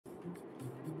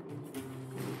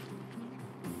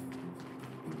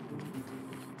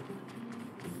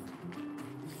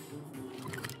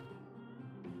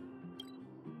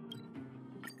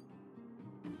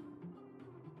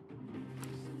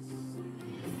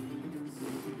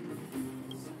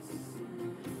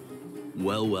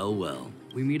Well, well, well.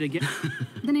 We meet again.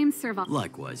 The name's Serval.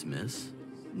 Likewise, miss.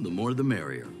 The more the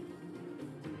merrier.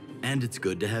 And it's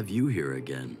good to have you here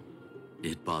again.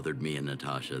 It bothered me and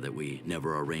Natasha that we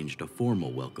never arranged a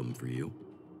formal welcome for you.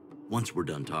 Once we're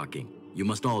done talking, you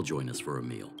must all join us for a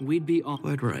meal. We'd be all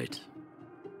Quite right.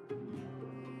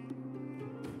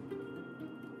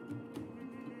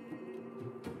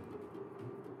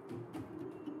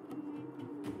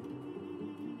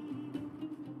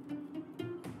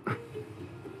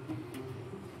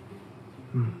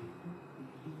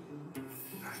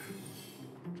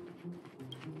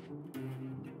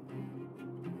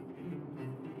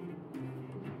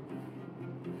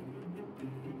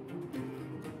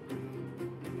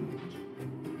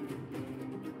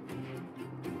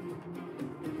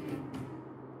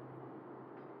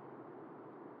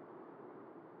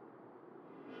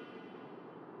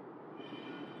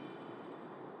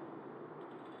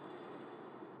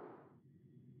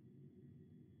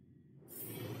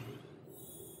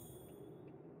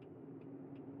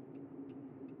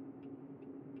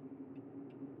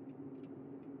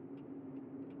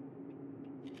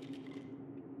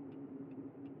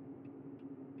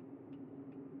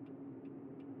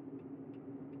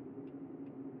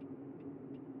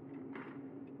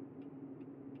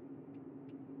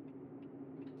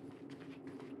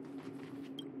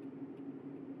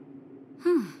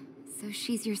 So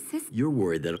she's your sister. You're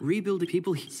worried that rebuilding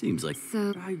people seems like...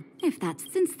 So, if that's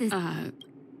since this...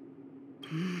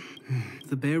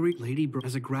 the berry lady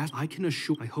as a grass. I can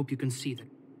assure. I hope you can see that.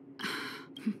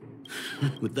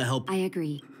 With the help... I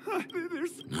agree.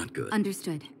 Not good.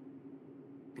 Understood.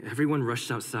 Everyone rushed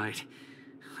outside.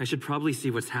 I should probably see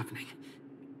what's happening.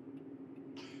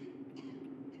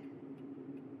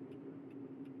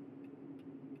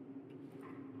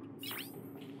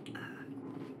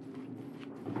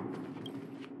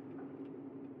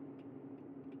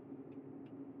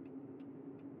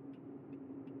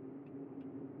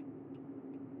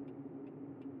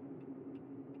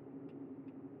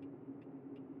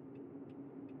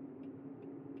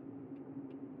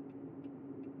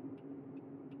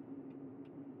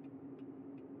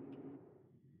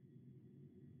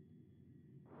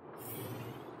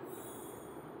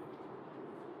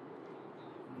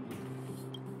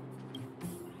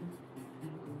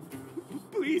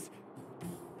 Please.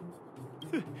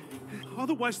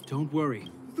 Otherwise, Don't worry.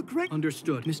 the great...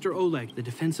 Understood. Mr. Oleg, the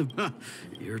defensive...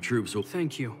 Your troops will...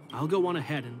 Thank you. I'll go on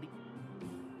ahead and...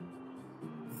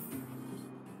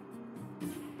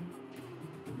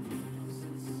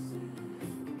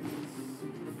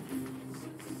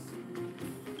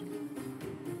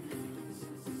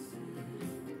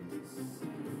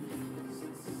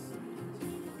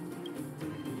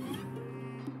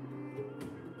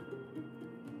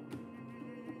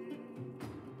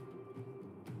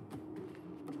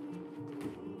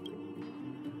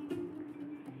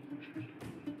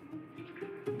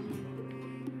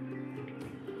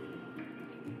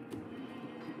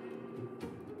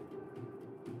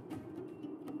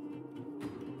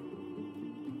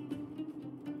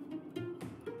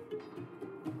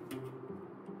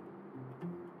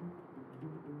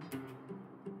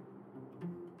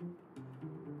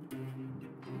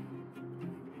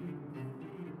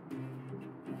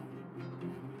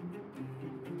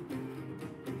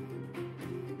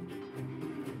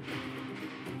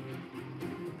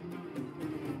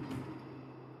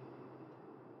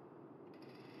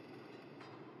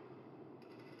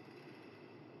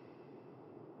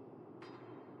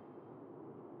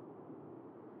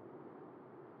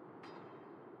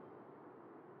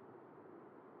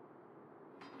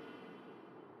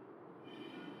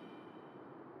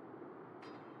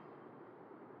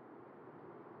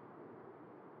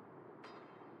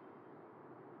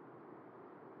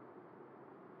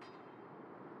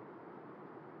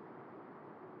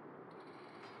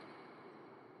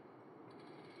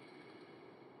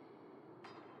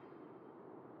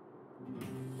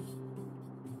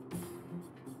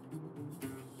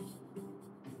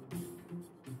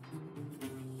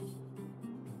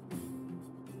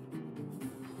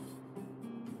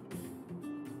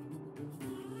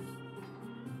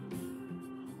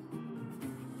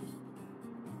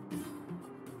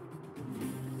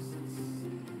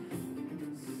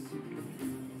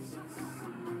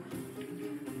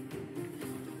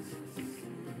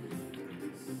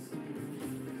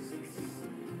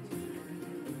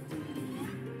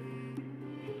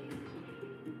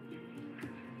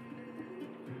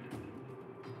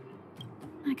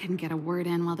 I couldn't get a word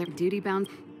in while they're duty-bound.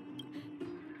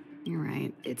 You're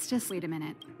right. It's just... Wait a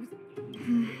minute.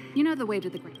 You know the way to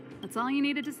the grave. That's all you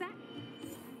needed to say?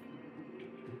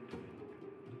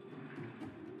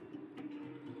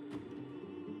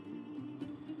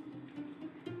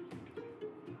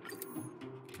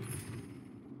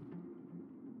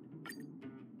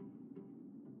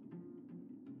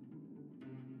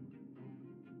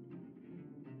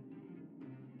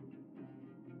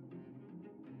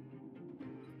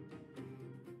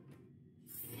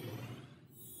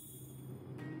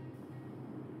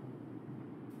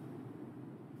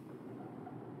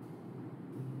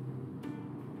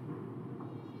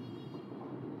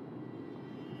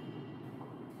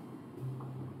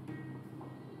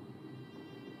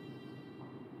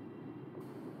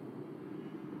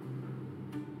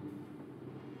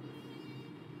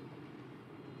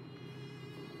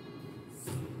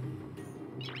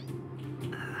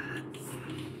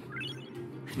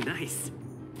 Nice.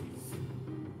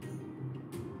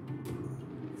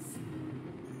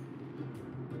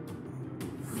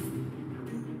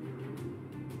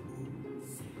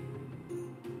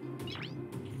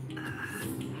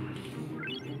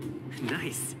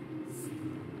 Nice.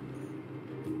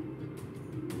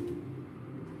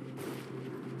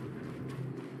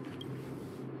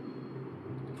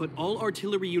 Put all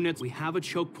artillery units. We have a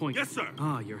choke point. Yes, sir.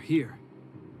 Ah, you're here.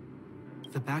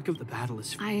 The back of the battle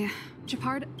is.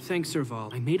 Japard, Thanks,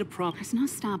 Serval. I made a promise. there's no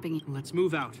stopping you. Let's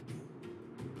move out.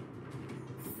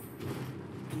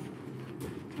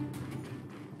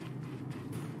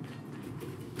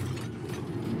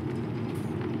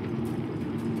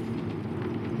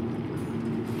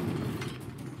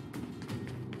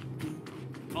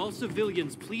 All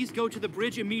civilians, please go to the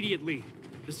bridge immediately.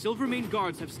 The Silvermane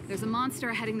guards have. There's a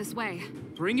monster heading this way.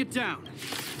 Bring it down.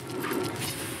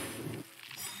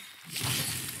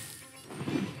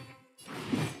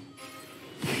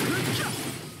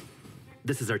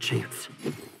 This is our chance.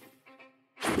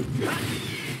 Let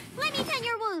me tend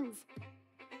your wounds.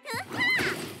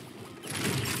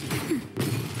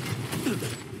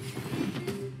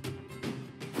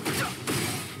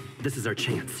 This is our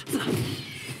chance.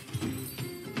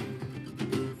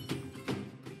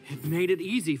 It made it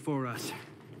easy for us,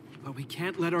 but we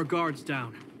can't let our guards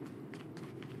down.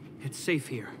 It's safe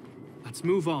here. Let's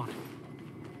move on.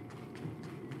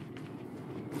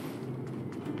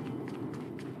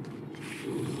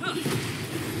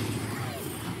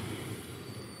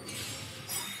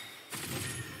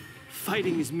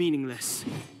 Fighting is meaningless.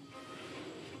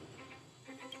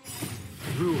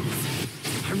 Rules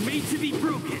are made to be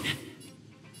broken.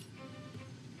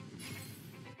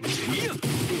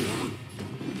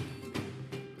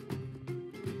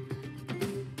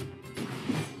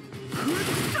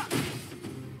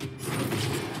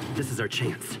 This is our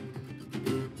chance.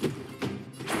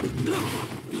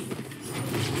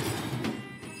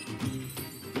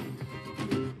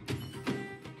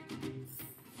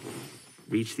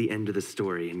 Reach the end of the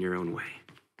story in your own way.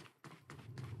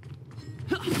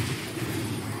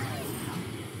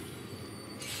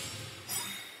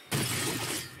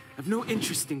 I've no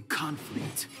interest in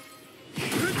conflict.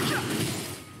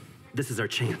 This is our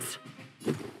chance.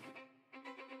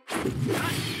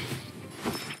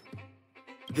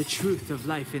 The truth of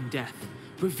life and death,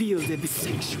 revealed in the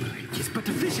sanctuary, is but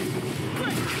a vision.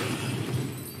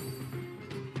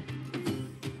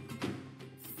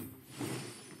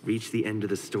 Reach the end of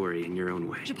the story in your own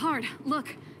way. Japard,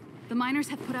 look. The miners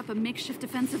have put up a makeshift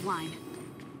defensive line.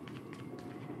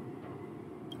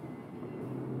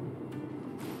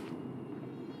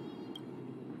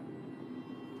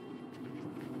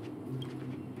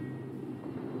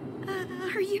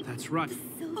 Are you? That's right.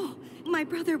 Oh, my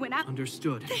brother went out.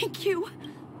 Understood. Thank you.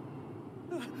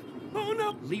 Oh,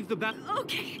 no. Leave the bat.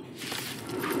 Okay.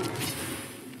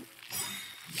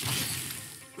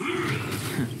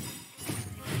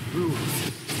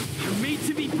 Rules are made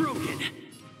to be broken.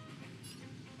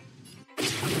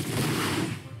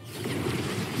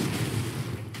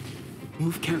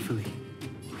 Move carefully.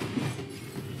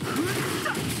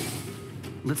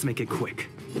 Let's make it quick.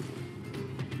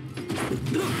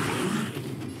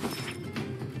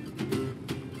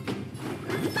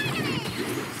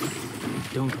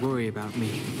 Don't worry about me.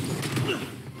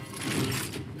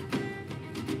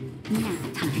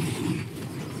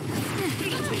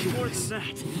 What's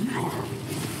that?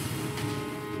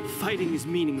 Fighting is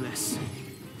meaningless.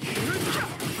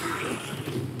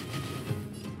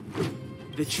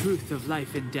 The truth of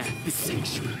life and death, the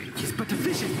sanctuary, is but a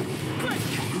vision.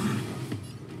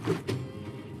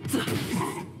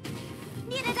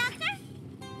 Need a doctor?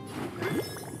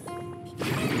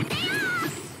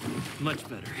 Much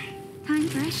better. Time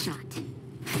for a shot.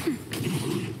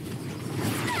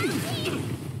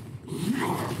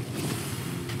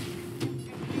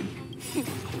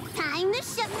 Time to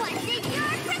shove what's in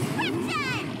your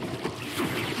prescription!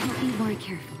 I'll be more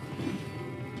careful.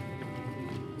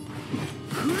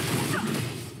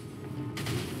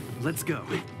 Let's go.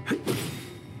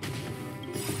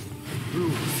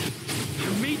 Rules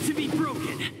are made to be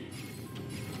broken.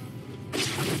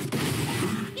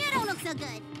 You don't look so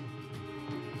good.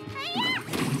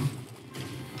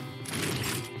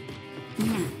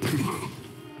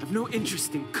 I've no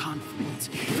interest in conflict.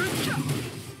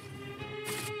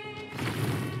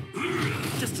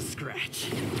 Just a scratch.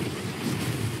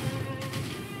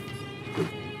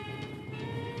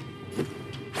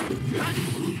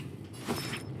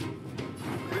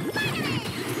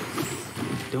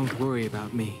 Don't worry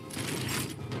about me.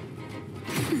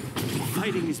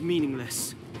 Fighting is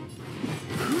meaningless.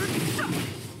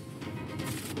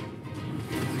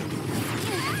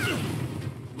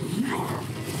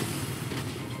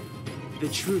 The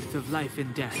truth of life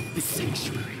and death. The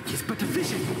sanctuary is but a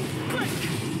vision. Break!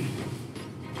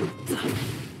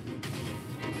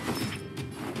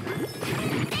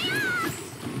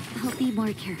 I'll be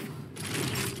more careful.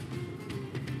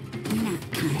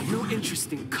 Nap time. No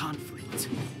interest in conflict.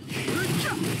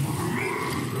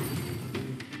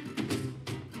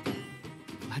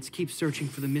 Let's keep searching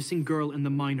for the missing girl and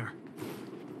the miner.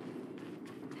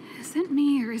 Is it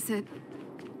me or is it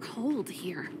cold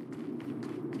here?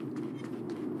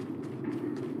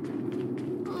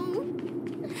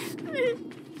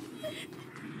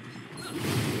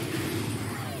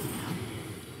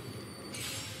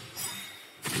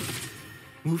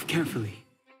 Move carefully.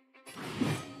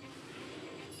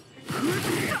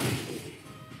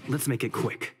 Let's make it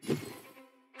quick.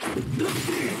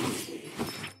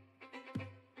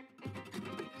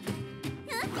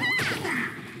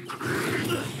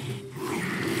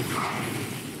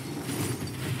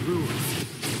 Rules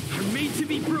are made to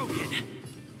be broken.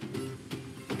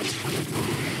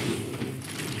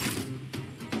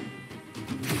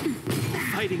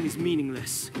 Fighting is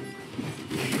meaningless.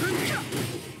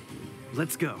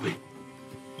 Let's go.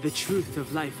 The truth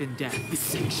of life and death. The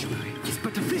sanctuary is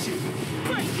but a vision.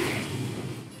 Break!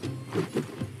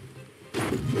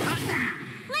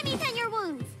 Let me tend your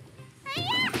wounds.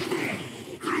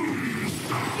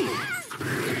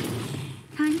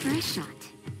 Time for a shot.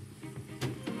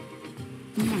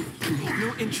 Nap time.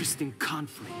 No interest in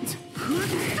conflict.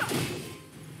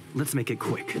 Let's make it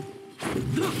quick.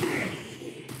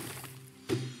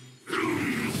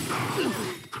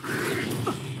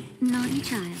 Naughty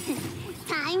child.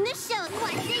 Time to show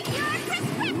what's in your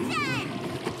prescription!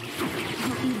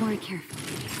 I'll be more careful.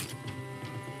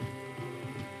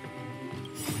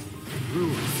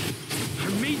 Rules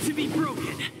are made to be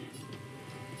broken.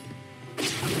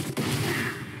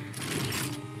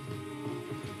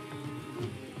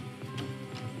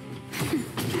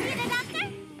 Need a doctor?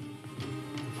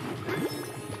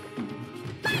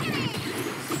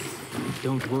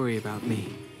 Don't worry about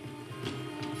me.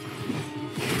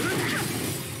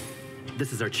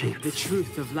 This is our chance. The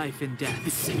truth of life and death. The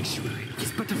sanctuary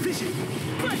is but a vision.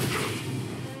 Break!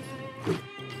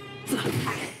 Nap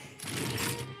time.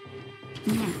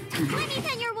 Let me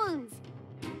tend your wounds.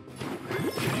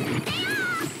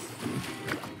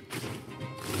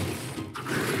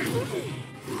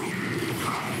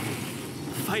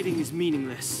 Fighting is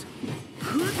meaningless.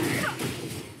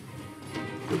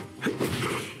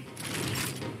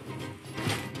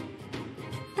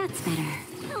 That's better.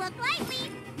 Look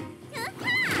lively.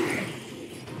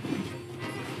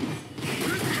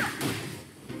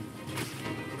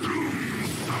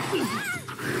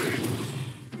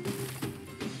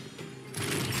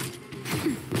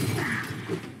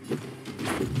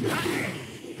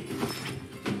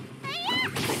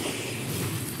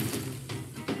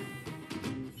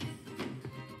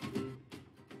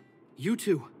 You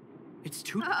two. It's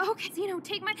too... Okay,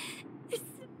 take my...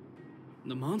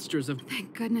 The monsters of...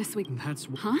 Thank goodness we... That's...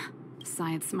 Huh?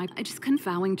 Besides, I just couldn't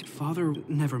vowing to... Father,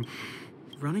 never...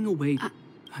 Running away...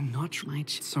 I'm not...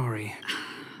 Sorry.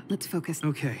 Let's focus.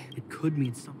 Okay, it could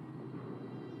mean something.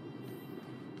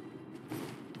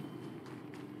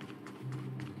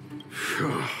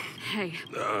 Hey,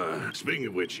 Speaking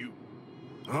of which, you...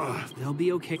 They'll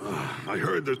be okay. I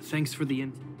heard that... Thanks for the...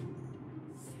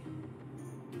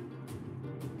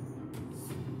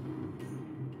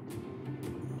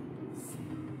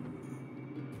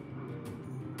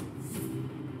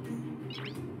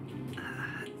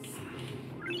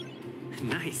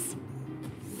 Nice.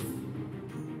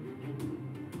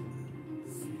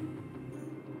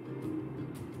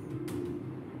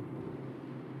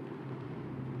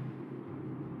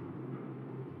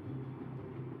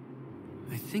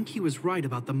 I think he was right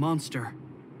about the monster.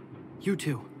 You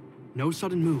two, no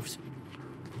sudden moves.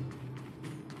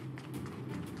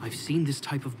 I've seen this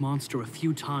type of monster a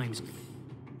few times.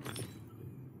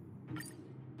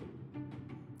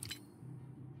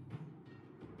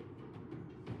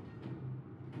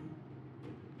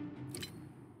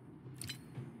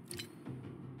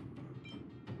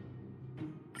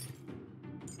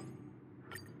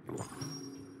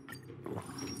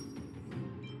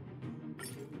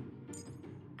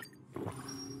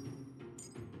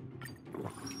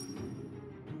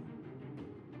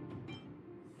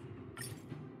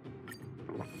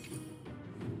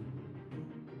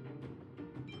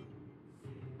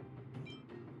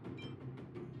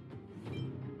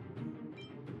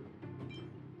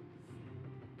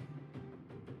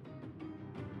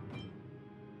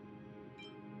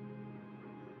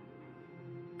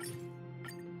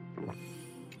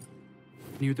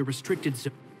 Near the restricted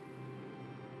zone.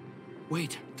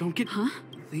 Wait, don't get... Huh?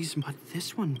 These, but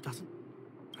this one doesn't...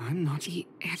 I'm not... The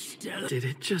Did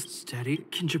it just... Steady.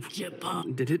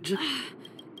 Did it just...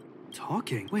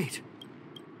 Talking. Wait.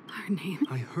 our name.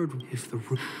 I heard if the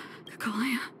room...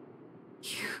 Kalia,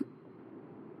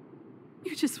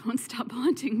 you just won't stop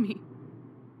haunting me.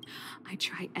 I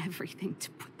try everything to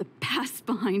put the past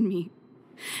behind me.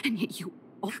 And yet you...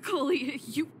 Oh, Kalia,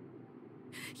 you...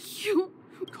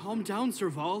 Calm down,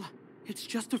 Serval. It's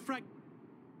just a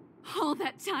All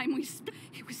that time we spent...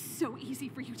 It was so easy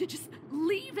for you to just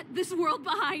leave this world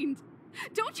behind.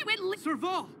 Don't you at least...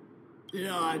 Serval!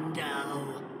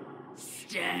 Londo,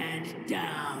 stand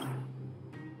down.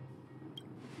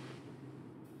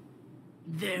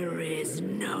 There is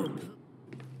no...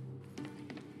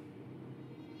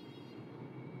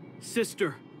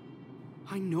 Sister,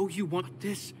 I know you want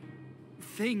this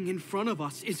thing in front of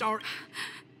us is our...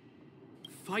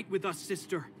 Fight with us,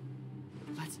 sister.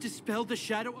 Let's dispel the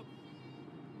shadow of...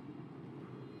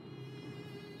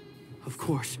 Of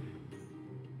course.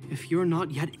 If you're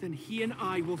not yet, then he and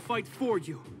I will fight for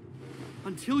you.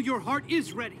 Until your heart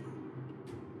is ready.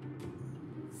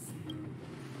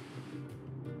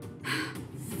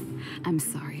 I'm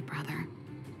sorry, brother.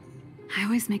 I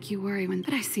always make you worry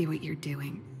but I see what you're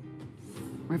doing.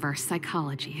 Reverse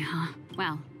psychology, huh?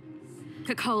 Well,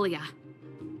 Kakolia.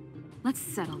 Let's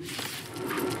settle this.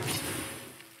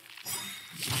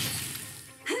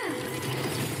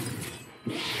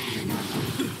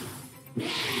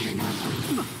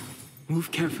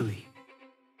 Move carefully.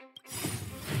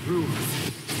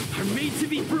 Rules are made to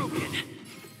be broken.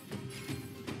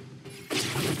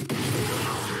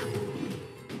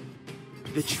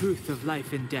 The truth of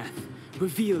life and death,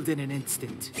 revealed in an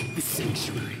instant. The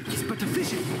sanctuary is but a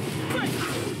vision. Break!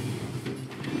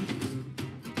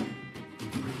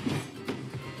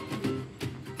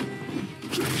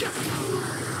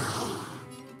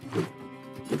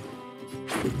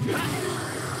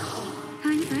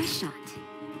 Time for a shot.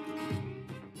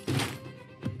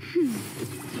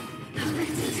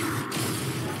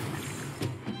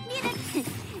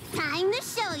 Time to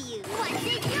show you what's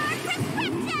in your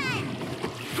prescription!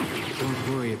 Don't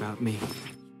worry about me.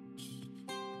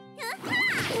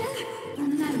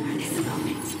 Remember this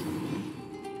moment.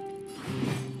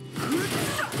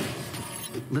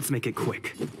 Let's make it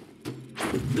quick.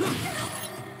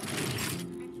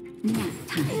 Nap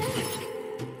time.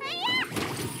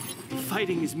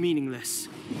 Fighting is meaningless.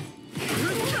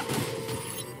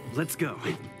 Let's go.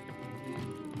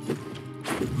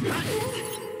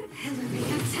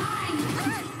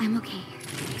 I'm okay.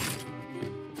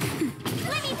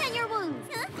 Let me tend your wounds.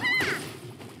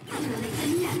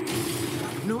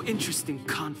 No interest in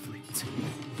conflict.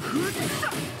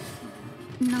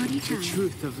 Naughty The time.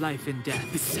 truth of life and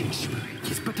death. The sanctuary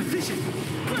is but a vision.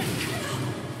 Break!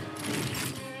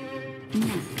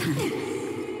 Nap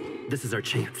time. This is our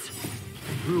chance.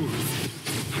 Rules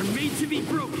are made to be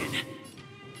broken.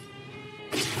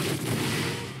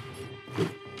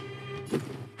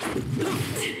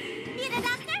 Need a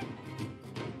doctor?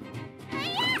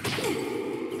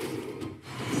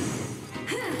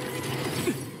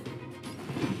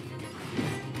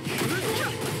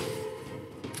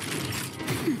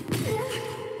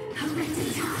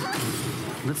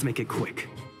 Let's make it quick.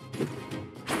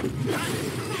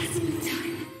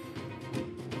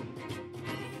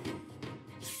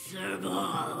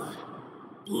 Serval,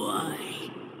 why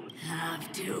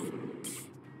have to...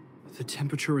 The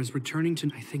temperature is returning to...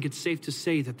 I think it's safe to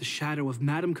say that the shadow of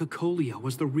Madame Cacolia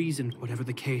was the reason, whatever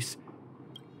the case.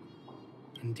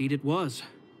 Indeed it was.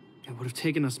 It would have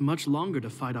taken us much longer to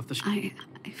fight off the...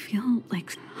 I feel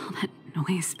like all that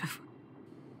noise before...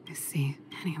 I see.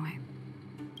 Anyway.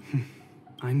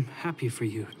 I'm happy for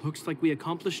you. Looks like we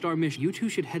accomplished our mission. You two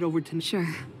should head over to... Sure.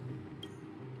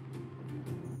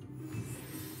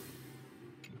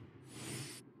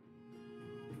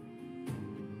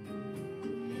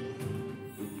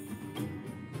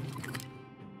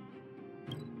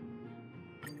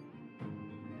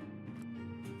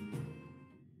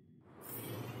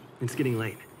 It's getting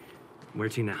late. Where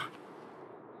to now?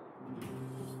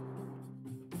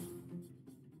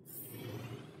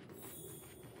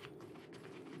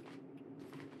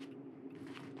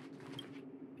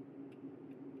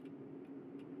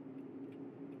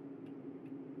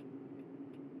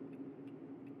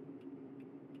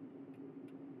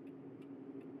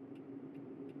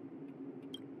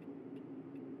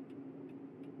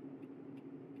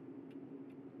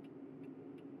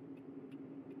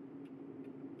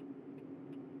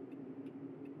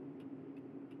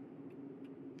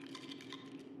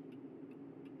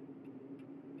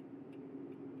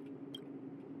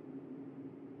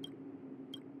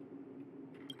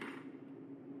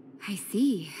 I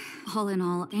see. All in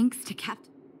all, thanks to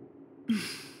Captain.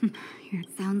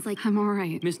 Sounds like I'm all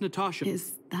right. Miss Natasha.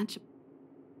 Is that...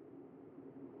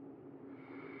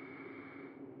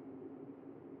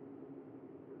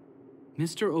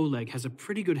 Mr. Oleg has a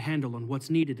pretty good handle on what's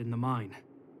needed in the mine.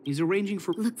 He's arranging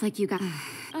for... looks like you got...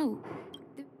 oh.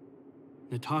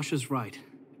 Natasha's right.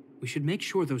 We should make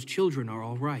sure those children are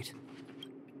all right.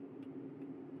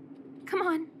 Come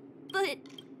on. But...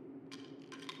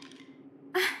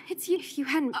 it's you. If you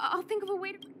hadn't... I'll think of a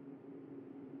way to...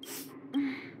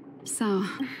 So...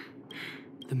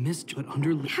 The mist, but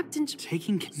under... Captain...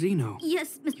 Taking Zeno.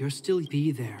 Yes, Miss... You're still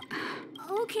be there.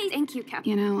 Okay, thank you, Captain.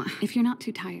 You know, if you're not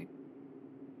too tired...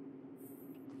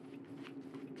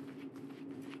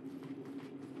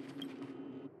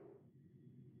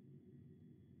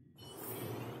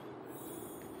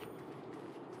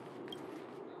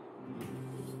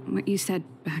 What you said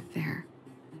back there...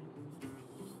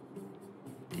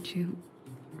 Did you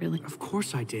really... Of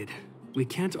course I did. We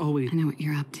can't always... I know what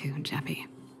you're up to, Jeppy.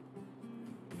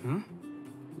 Huh?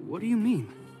 What do you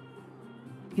mean?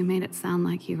 You made it sound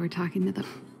like you were talking to the...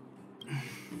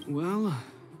 Well...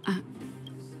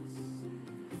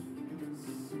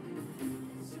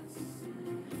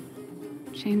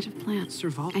 Change of plans.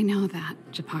 Survival. I know that,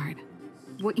 Japard.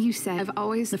 What you said, I've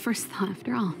always the first thought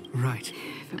after all. Right.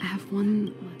 If I have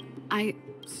one...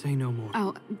 Say no more.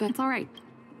 Oh, but it's all right.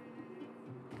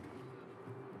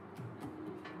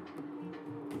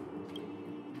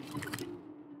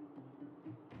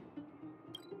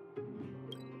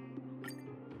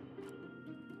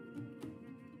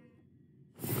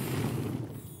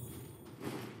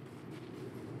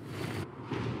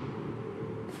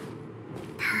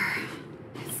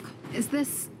 Is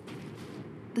this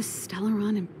the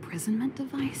Stellaron imprisonment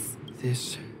device?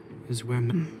 This is where...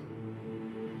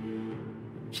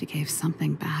 She gave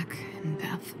something back in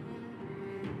death.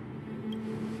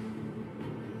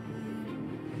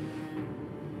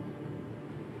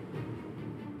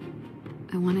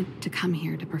 I wanted to come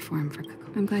here to perform for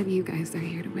Coco. I'm glad you guys are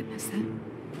here to witness it.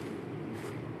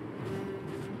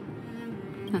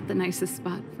 Not the nicest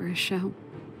spot for a show.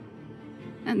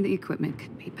 And the equipment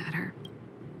could be better.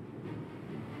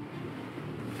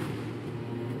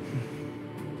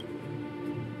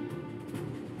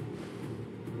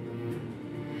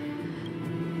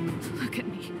 Look at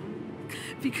me.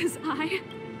 Because I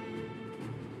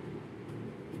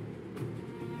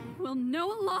will no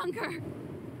longer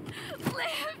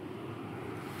live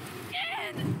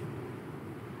in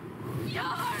your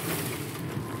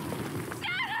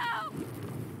shadow!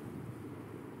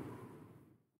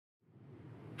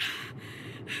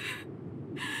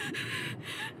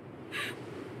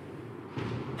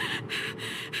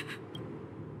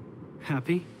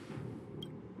 Happy?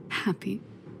 Happy.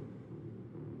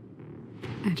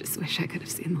 I just wish I could have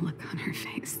seen the look on her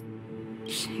face.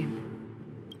 Shame.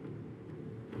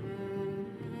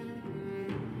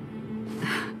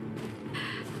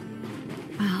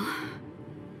 Well,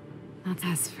 that's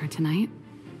us for tonight.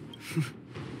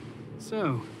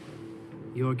 So,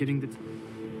 you're getting the...